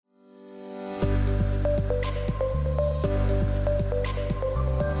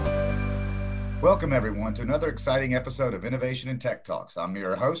Welcome, everyone, to another exciting episode of Innovation and Tech Talks. I'm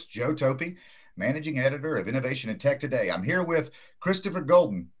your host, Joe Topi, managing editor of Innovation and Tech Today. I'm here with Christopher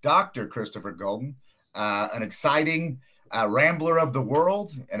Golden, Dr. Christopher Golden, an exciting rambler of the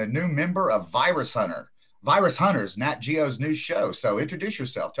world and a new member of Virus Hunter. Virus Hunters, Nat Geo's new show. So introduce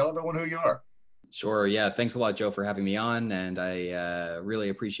yourself. Tell everyone who you are. Sure. Yeah. Thanks a lot, Joe, for having me on. And I really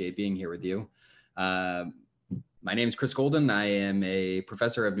appreciate being here with you. Uh, my name is Chris Golden. I am a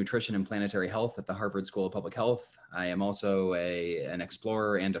professor of nutrition and planetary health at the Harvard School of Public Health. I am also an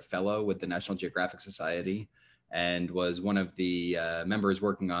explorer and a fellow with the National Geographic Society and was one of the members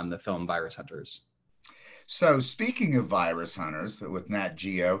working on the film Virus Hunters. So, speaking of Virus Hunters with Nat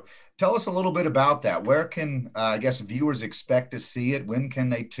Geo, tell us a little bit about that. Where can, I guess, viewers expect to see it? When can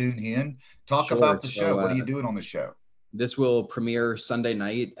they tune in? Talk Sure. about the show. What are you doing on the show? This will premiere Sunday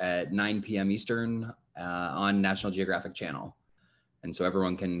night at 9 p.m. Eastern on National Geographic Channel. And so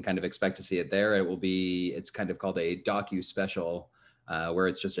everyone can kind of expect to see it there. It's kind of called a docu-special where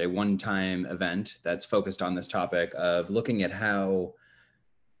it's just a one-time event that's focused on this topic of looking at how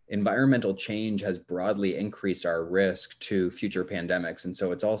environmental change has broadly increased our risk to future pandemics. And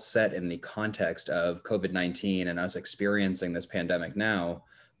so it's all set in the context of COVID-19 and us experiencing this pandemic now,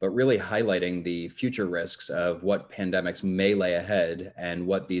 but really highlighting the future risks of what pandemics may lay ahead and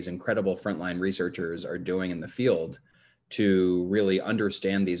what these incredible frontline researchers are doing in the field to really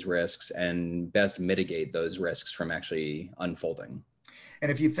understand these risks and best mitigate those risks from actually unfolding.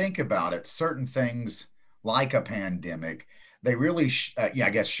 And if you think about it, certain things like a pandemic, they really,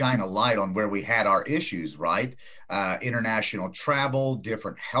 I guess, shine a light on where we had our issues, right? International travel,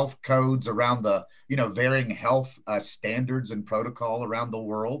 different health codes around the, varying health standards and protocol around the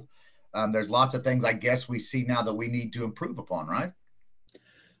world. There's lots of things, I guess, we see now that we need to improve upon, right?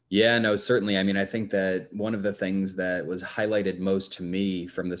 Yeah, no, certainly. I mean, I think that one of the things that was highlighted most to me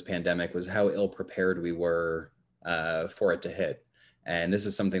from this pandemic was how ill prepared we were for it to hit. And this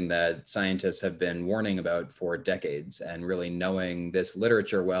is something that scientists have been warning about for decades. And really knowing this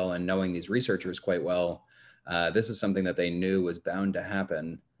literature well and knowing these researchers quite well, this is something that they knew was bound to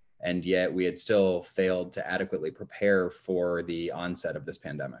happen. And yet we had still failed to adequately prepare for the onset of this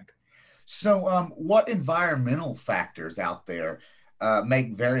pandemic. So, what environmental factors out there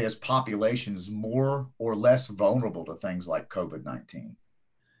make various populations more or less vulnerable to things like COVID-19?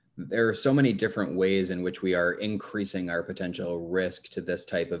 There are so many different ways in which we are increasing our potential risk to this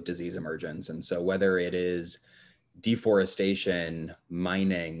type of disease emergence. And so whether it is deforestation,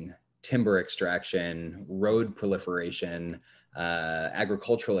 mining, timber extraction, road proliferation,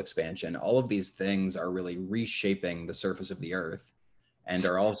 agricultural expansion, all of these things are really reshaping the surface of the earth and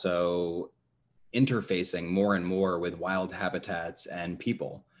are also interfacing more and more with wild habitats and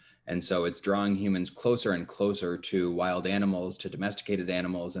people. And so it's drawing humans closer and closer to wild animals, to domesticated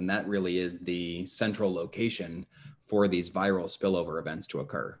animals. And that really is the central location for these viral spillover events to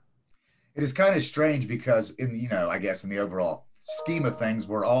occur. It is kind of strange because I guess in the overall scheme of things,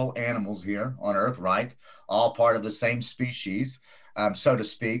 we're all animals here on Earth, right? All part of the same species, so to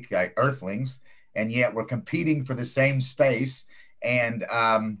speak, like Earthlings, and yet we're competing for the same space. And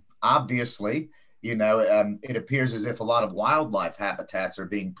obviously, it appears as if a lot of wildlife habitats are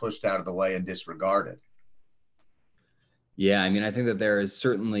being pushed out of the way and disregarded. Yeah, I mean, I think that there is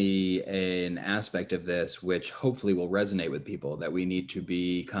certainly an aspect of this which hopefully will resonate with people, that we need to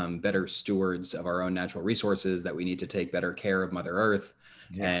become better stewards of our own natural resources, that we need to take better care of Mother Earth,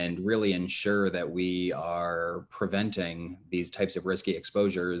 Yeah. and really ensure that we are preventing these types of risky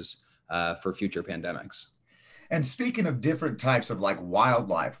exposures for future pandemics. And speaking of different types of like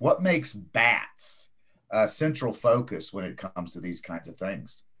wildlife, what makes bats a central focus when it comes to these kinds of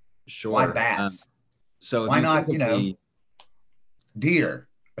things? Why Sure. bats? So if Why you think not, of the deer?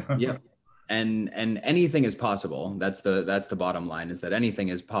 Yep. And anything is possible. That's the bottom line, is that anything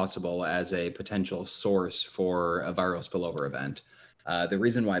is possible as a potential source for a viral spillover event. The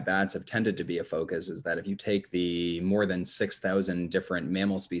reason why bats have tended to be a focus is that if you take the more than 6,000 different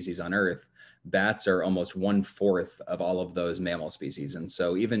mammal species on Earth, bats are almost 1/4 of all of those mammal species. And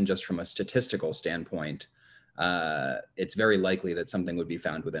so even just from a statistical standpoint, it's very likely that something would be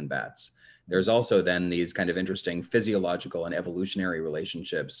found within bats. There's also then these kind of interesting physiological and evolutionary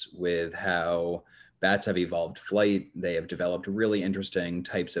relationships with how bats have evolved flight. They have developed really interesting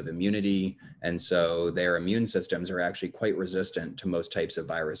types of immunity. And so their immune systems are actually quite resistant to most types of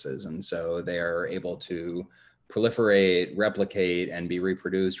viruses. And so they are able to proliferate, replicate, and be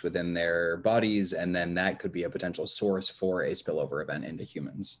reproduced within their bodies. And then that could be a potential source for a spillover event into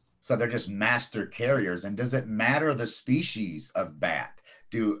humans. So they're just master carriers. And does it matter the species of bat?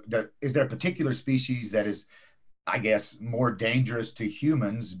 Is there a particular species that is I guess, more dangerous to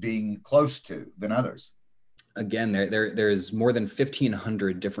humans being close to than others. Again, there's more than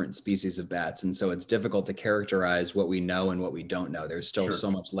 1,500 different species of bats, and so it's difficult to characterize what we know and what we don't know. There's still Sure. so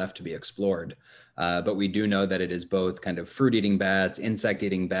much left to be explored, but we do know that it is both kind of fruit-eating bats,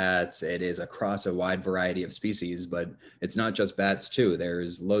 insect-eating bats. It is across a wide variety of species, but it's not just bats too.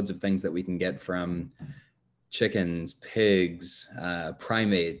 There's loads of things that we can get from chickens, pigs,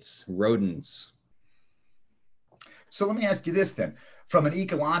 primates, rodents. So let me ask you this then. From an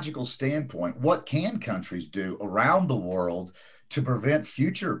ecological standpoint, what can countries do around the world to prevent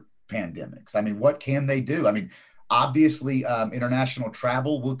future pandemics? I mean, what can they do? I mean, obviously, international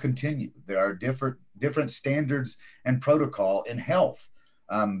travel will continue. There are different standards and protocol in health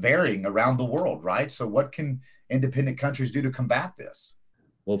varying around the world, right? So, what can independent countries do to combat this?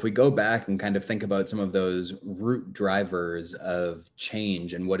 Well, if we go back and kind of think about some of those root drivers of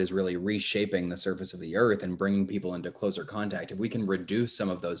change and what is really reshaping the surface of the earth and bringing people into closer contact, if we can reduce some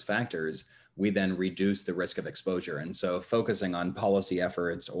of those factors, we then reduce the risk of exposure. And so, focusing on policy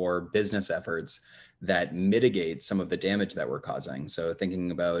efforts or business efforts that mitigate some of the damage that we're causing. So,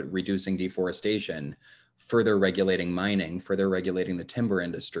 thinking about reducing deforestation, further regulating mining, further regulating the timber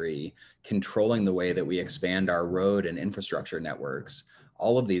industry, controlling the way that we expand our road and infrastructure networks,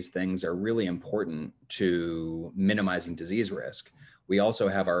 all of these things are really important to minimizing disease risk. We also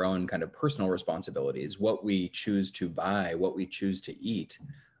have our own kind of personal responsibilities. What we choose to buy, what we choose to eat,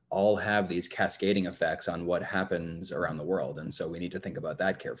 all have these cascading effects on what happens around the world. And so we need to think about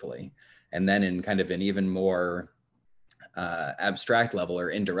that carefully. And then in kind of an even more abstract level or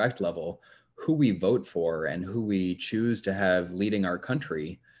indirect level, who we vote for and who we choose to have leading our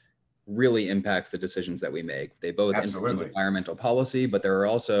country really impacts the decisions that we make. They both influence environmental policy, but there are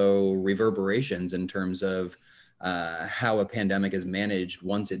also reverberations in terms of how a pandemic is managed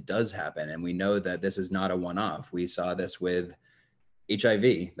once it does happen. And we know that this is not a one-off. We saw this with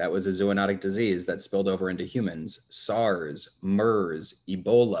HIV. That was a zoonotic disease that spilled over into humans. SARS, MERS,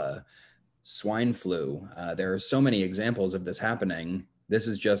 Ebola, swine flu. There are so many examples of this happening. This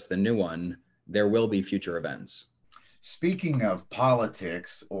is just the new one. There will be future events. Speaking of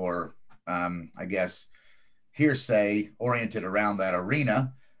politics, or I guess hearsay oriented around that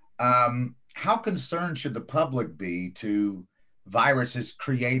arena, how concerned should the public be to viruses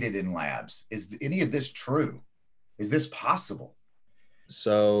created in labs? Is any of this true? Is this possible?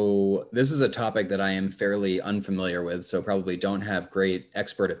 So this is a topic that I am fairly unfamiliar with, so probably don't have great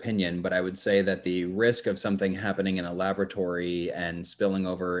expert opinion, but I would say that the risk of something happening in a laboratory and spilling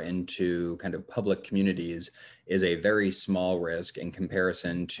over into kind of public communities is a very small risk in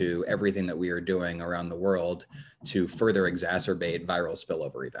comparison to everything that we are doing around the world to further exacerbate viral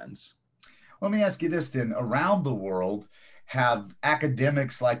spillover events. Let me ask you this then. Around the world, have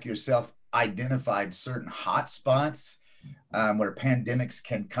academics like yourself identified certain hotspots where pandemics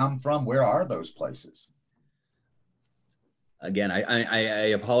can come from? Where are those places? Again,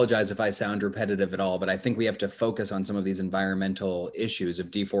 I apologize if I sound repetitive at all, but I think we have to focus on some of these environmental issues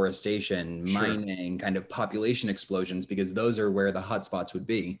of deforestation, Sure. mining, kind of population explosions, because those are where the hotspots would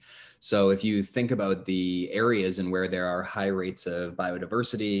be. So if you think about the areas and where there are high rates of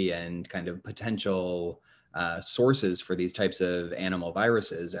biodiversity and kind of potential sources for these types of animal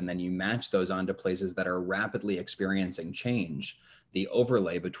viruses, and then you match those onto places that are rapidly experiencing change, the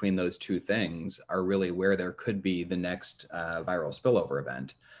overlay between those two things are really where there could be the next viral spillover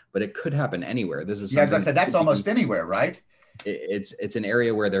event. But it could happen anywhere. This is Yeah, I was about something to say that's almost anywhere, right? It's an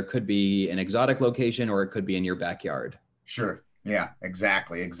area where there could be an exotic location or it could be in your backyard. Sure. Yeah,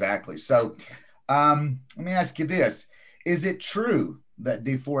 exactly, exactly. So, let me ask you this: is it true that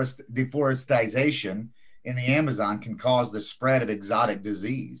deforestation in the Amazon can cause the spread of exotic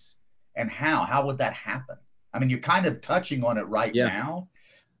disease? And how? How would that happen? I mean, you're kind of touching on it right Yeah. now.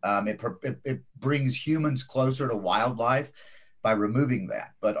 It brings humans closer to wildlife by removing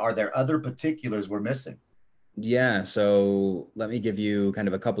that. But are there other particulars we're missing? Yeah, so let me give you kind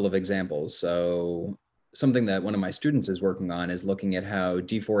of a couple of examples. So something that one of my students is working on is looking at how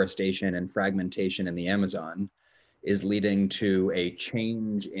deforestation and fragmentation in the Amazon is leading to a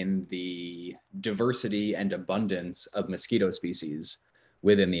change in the diversity and abundance of mosquito species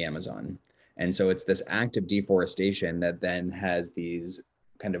within the Amazon. And so it's this act of deforestation that then has these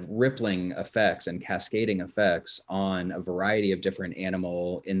kind of rippling effects and cascading effects on a variety of different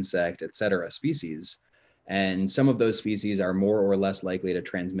animal, insect, et cetera, species. And some of those species are more or less likely to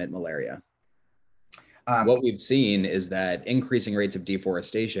transmit malaria. Um, What we've seen is that increasing rates of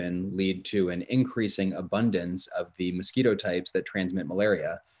deforestation lead to an increasing abundance of the mosquito types that transmit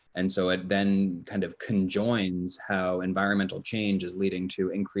malaria. And so it then kind of conjoins how environmental change is leading to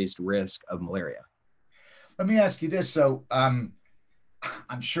increased risk of malaria. Let me ask you this. So, I'm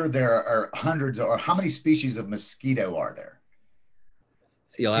sure there are hundreds, or how many species of mosquito are there?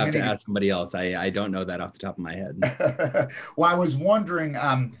 You'll Too have to many to. ask somebody else. I don't know that off the top of my head. Well, I was wondering,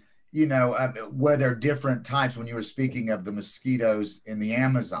 were there different types when you were speaking of the mosquitoes in the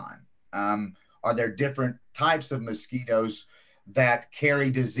Amazon? Are there different types of mosquitoes that carry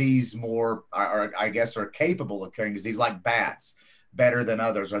disease more, or I guess are capable of carrying disease, like bats, better than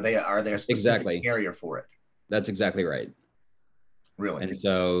others? Are they a specific Exactly. carrier for it? That's exactly right. Really? And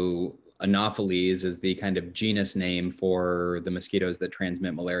so Anopheles is the kind of genus name for the mosquitoes that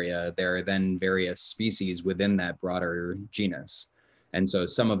transmit malaria. There are then various species within that broader genus. And so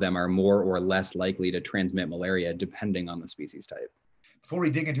some of them are more or less likely to transmit malaria depending on the species type. Before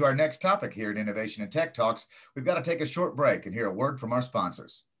we dig into our next topic here at Innovation and Tech Talks, we've got to take a short break and hear a word from our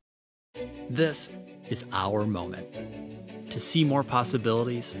sponsors. This is our moment to see more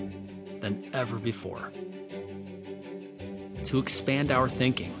possibilities than ever before, to expand our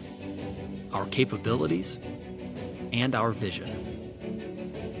thinking, our capabilities, and our vision,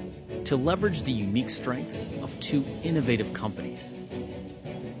 to leverage the unique strengths of two innovative companies,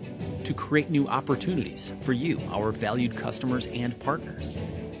 to create new opportunities for you, our valued customers and partners,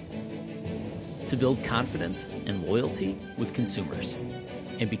 to build confidence and loyalty with consumers,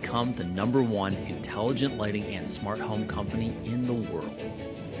 and become the #1 intelligent lighting and smart home company in the world.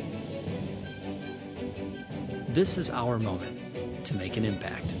 This is our moment to make an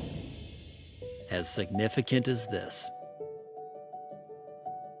impact as significant as this.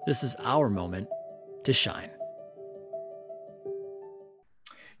 This is our moment to shine.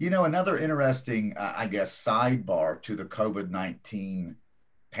 Another interesting, I guess, sidebar to the COVID-19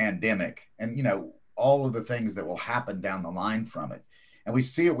 pandemic and, all of the things that will happen down the line from it. And we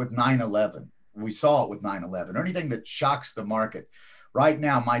see it with 9/11. We saw it with 9/11, or anything that shocks the market. Right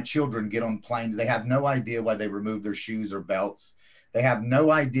now, my children get on planes. They have no idea why they remove their shoes or belts. They have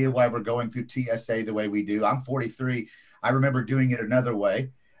no idea why we're going through TSA the way we do. I'm 43. I remember doing it another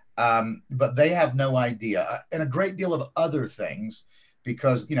way. But they have no idea. And a great deal of other things,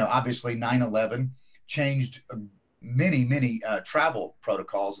 because, obviously 9/11 changed many, many travel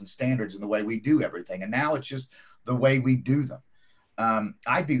protocols and standards in the way we do everything. And now it's just the way we do them.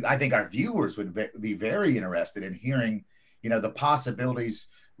 I think our viewers would be very interested in hearing, the possibilities,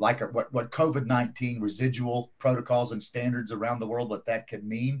 like what COVID-19 residual protocols and standards around the world, what that could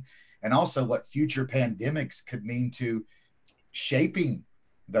mean, and also what future pandemics could mean to shaping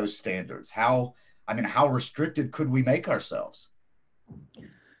those standards. How restricted could we make ourselves?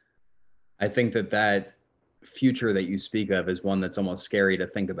 I think that future that you speak of is one that's almost scary to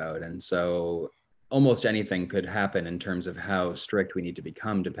think about. And so almost anything could happen in terms of how strict we need to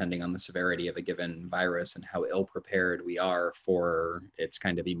become, depending on the severity of a given virus and how ill prepared we are for its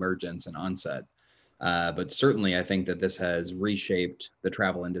kind of emergence and onset. But certainly, I think that this has reshaped the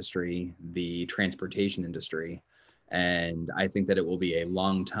travel industry, the transportation industry. And I think that it will be a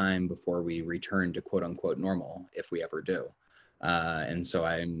long time before we return to quote unquote normal, if we ever do. And so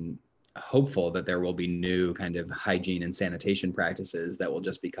I'm hopeful that there will be new kind of hygiene and sanitation practices that will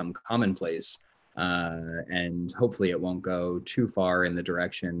just become commonplace. And hopefully it won't go too far in the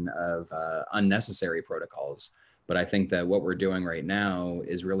direction of unnecessary protocols. But I think that what we're doing right now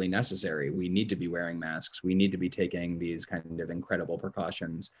is really necessary. We need to be wearing masks. We need to be taking these kind of incredible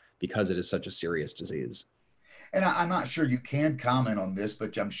precautions because it is such a serious disease. And I'm not sure you can comment on this,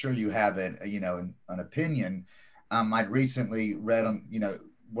 but I'm sure you have an opinion. I'd recently read on,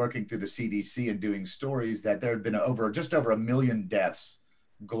 working through the CDC and doing stories, that there had been just over 1 million deaths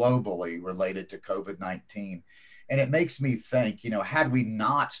globally related to COVID-19. And it makes me think, had we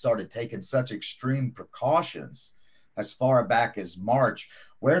not started taking such extreme precautions as far back as March,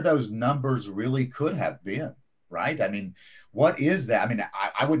 where those numbers really could have been, right? I mean, what is that? I mean,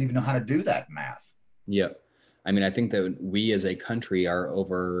 I wouldn't even know how to do that math. Yep. I mean, I think that we as a country are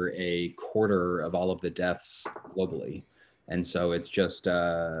over a quarter of all of the deaths globally. And so it's just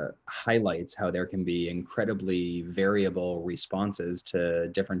highlights how there can be incredibly variable responses to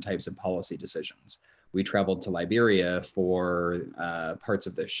different types of policy decisions. We traveled to Liberia for parts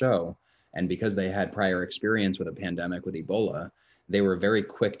of this show. And because they had prior experience with a pandemic with Ebola, they were very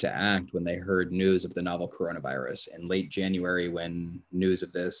quick to act when they heard news of the novel coronavirus. In late January, when news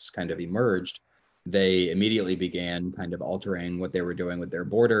of this kind of emerged, they immediately began kind of altering what they were doing with their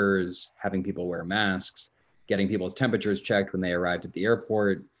borders, having people wear masks, getting people's temperatures checked when they arrived at the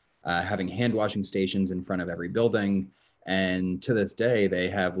airport, having hand washing stations in front of every building. And to this day, they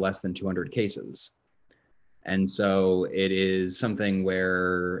have less than 200 cases. And so it is something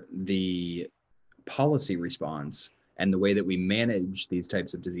where the policy response And the way that we manage these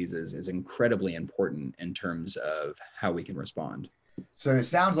types of diseases is incredibly important in terms of how we can respond. So it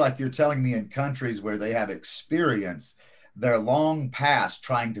sounds like you're telling me in countries where they have experience, they're long past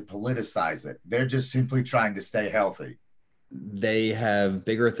trying to politicize it. They're just simply trying to stay healthy. They have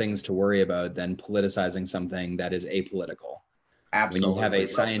bigger things to worry about than politicizing something that is apolitical. When you have Absolutely. a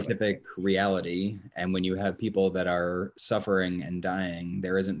scientific reality and when you have people that are suffering and dying,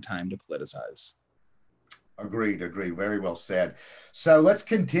 there isn't time to politicize. Agreed, agreed. Very well said. So let's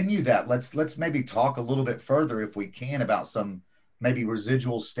continue that. Let's maybe talk a little bit further, if we can, about some maybe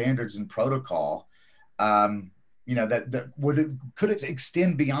residual standards and protocol. That could it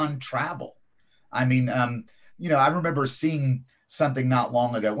extend beyond travel? I mean, I remember seeing something not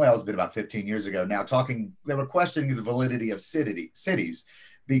long ago. Well, it's been about 15 years ago now. They were questioning the validity of cities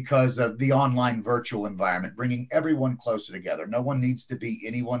because of the online virtual environment, bringing everyone closer together. No one needs to be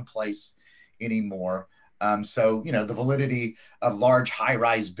any one place anymore. The validity of large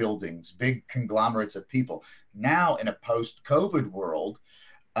high-rise buildings, big conglomerates of people. Now, in a post-COVID world,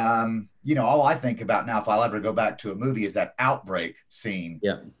 all I think about now, if I'll ever go back to a movie, is that Outbreak scene.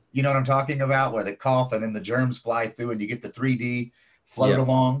 Yeah. You know what I'm talking about? Where they cough and then the germs fly through and you get the 3D float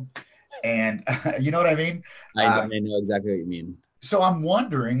along. And you know what I mean? I know exactly what you mean. So I'm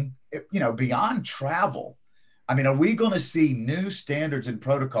wondering, beyond travel, I mean, are we going to see new standards and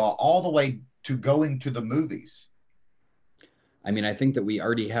protocol all the way to going to the movies? I mean, I think that we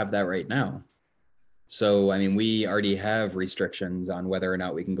already have that right now. So, I mean, we already have restrictions on whether or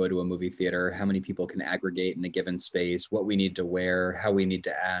not we can go to a movie theater, how many people can aggregate in a given space, what we need to wear, how we need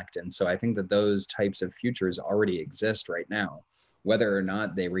to act. And so I think that those types of futures already exist right now. Whether or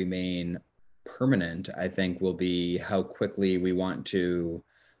not they remain permanent, I think will be how quickly we want to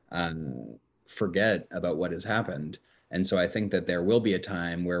forget about what has happened. And so I think that there will be a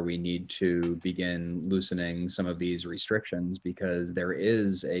time where we need to begin loosening some of these restrictions, because there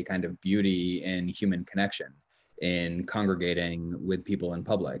is a kind of beauty in human connection, in congregating with people in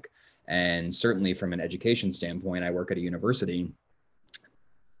public. And certainly from an education standpoint, I work at a university.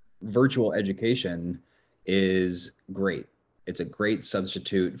 Virtual education is great. It's a great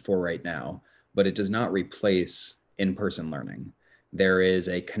substitute for right now, but it does not replace in-person learning. There is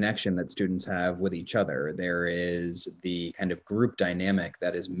a connection that students have with each other. There is the kind of group dynamic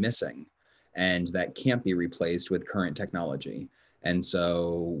that is missing and that can't be replaced with current technology. And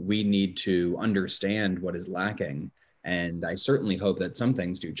so we need to understand what is lacking. And I certainly hope that some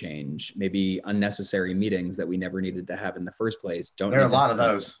things do change. Maybe unnecessary meetings that we never needed to have in the first place. There are a lot of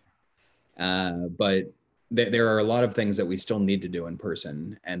those. But there are a lot of things that we still need to do in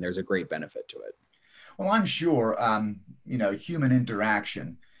person, and there's a great benefit to it. Well, I'm sure, human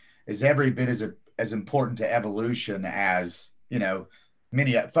interaction is every bit as important to evolution as,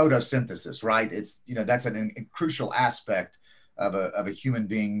 many photosynthesis, right? It's, that's a crucial aspect of a human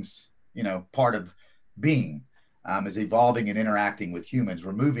being's, part of being, is evolving and interacting with humans.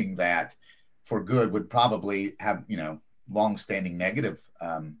 Removing that for good would probably have, long-standing negative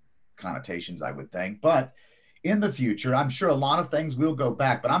connotations, I would think. But in the future, I'm sure a lot of things will go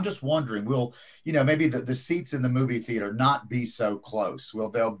back, but I'm just wondering, will, maybe the seats in the movie theater not be so close? Will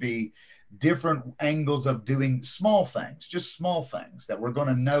there be different angles of doing small things, just small things that we're going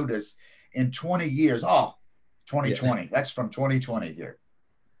to notice in 20 years? Oh, 2020, that's from 2020 here.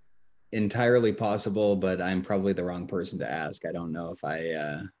 Entirely possible, but I'm probably the wrong person to ask. I don't know if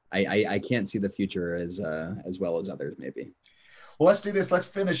I can't see the future as well as others maybe. Well, let's do this. Let's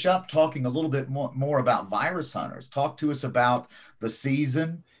finish up talking a little bit more about Virus Hunters. Talk to us about the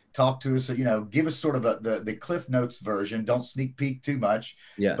season. Talk to us, give us sort of the Cliff Notes version. Don't sneak peek too much.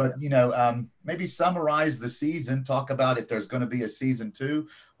 Yeah. But, maybe summarize the season. Talk about if there's going to be a season 2,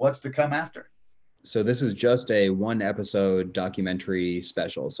 what's to come after. So this is just a 1-episode documentary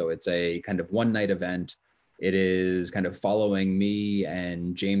special. So it's a kind of one-night event. It is kind of following me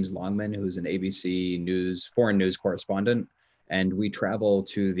and James Longman, who's an ABC foreign news correspondent. And we travel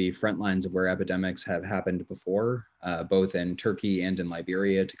to the front lines of where epidemics have happened before, both in Turkey and in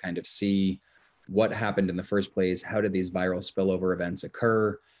Liberia, to kind of see what happened in the first place. How did these viral spillover events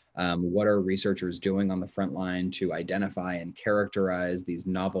occur? What are researchers doing on the front line to identify and characterize these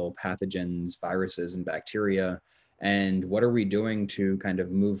novel pathogens, viruses, and bacteria? And what are we doing to kind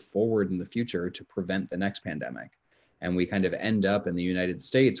of move forward in the future to prevent the next pandemic? And we kind of end up in the United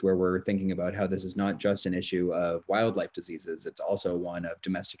States, where we're thinking about how this is not just an issue of wildlife diseases, it's also one of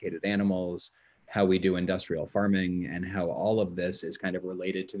domesticated animals, how we do industrial farming, and how all of this is kind of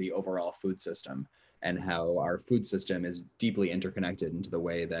related to the overall food system, and how our food system is deeply interconnected into the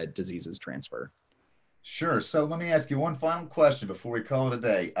way that diseases transfer. Sure. So let me ask you one final question before we call it a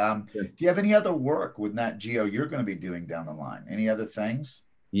day. Sure. Do you have any other work with Nat Geo you're going to be doing down the line? Any other things?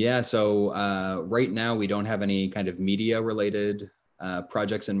 Yeah, so right now we don't have any kind of media related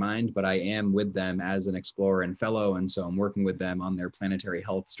projects in mind, but I am with them as an explorer and fellow. And so I'm working with them on their planetary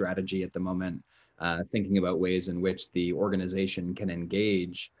health strategy at the moment, thinking about ways in which the organization can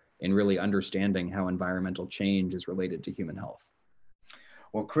engage in really understanding how environmental change is related to human health.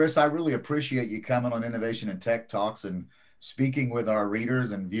 Well, Chris, I really appreciate you coming on Innovation and Tech Talks and speaking with our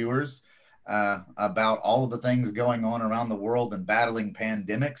readers and viewers about all of the things going on around the world and battling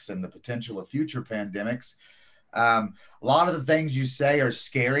pandemics and the potential of future pandemics. A lot of the things you say are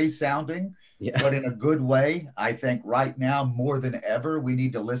scary sounding, Yeah. but in a good way. I think right now, more than ever, we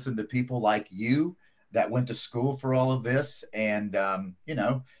need to listen to people like you that went to school for all of this and,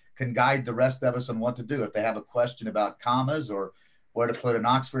 can guide the rest of us on what to do. If they have a question about commas or where to put an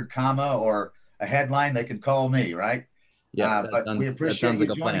Oxford comma or a headline, they can call me, right? Yeah, But we that appreciate sounds you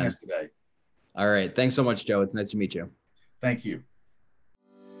like a joining plan. us today. All right. Thanks so much, Joe. It's nice to meet you. Thank you.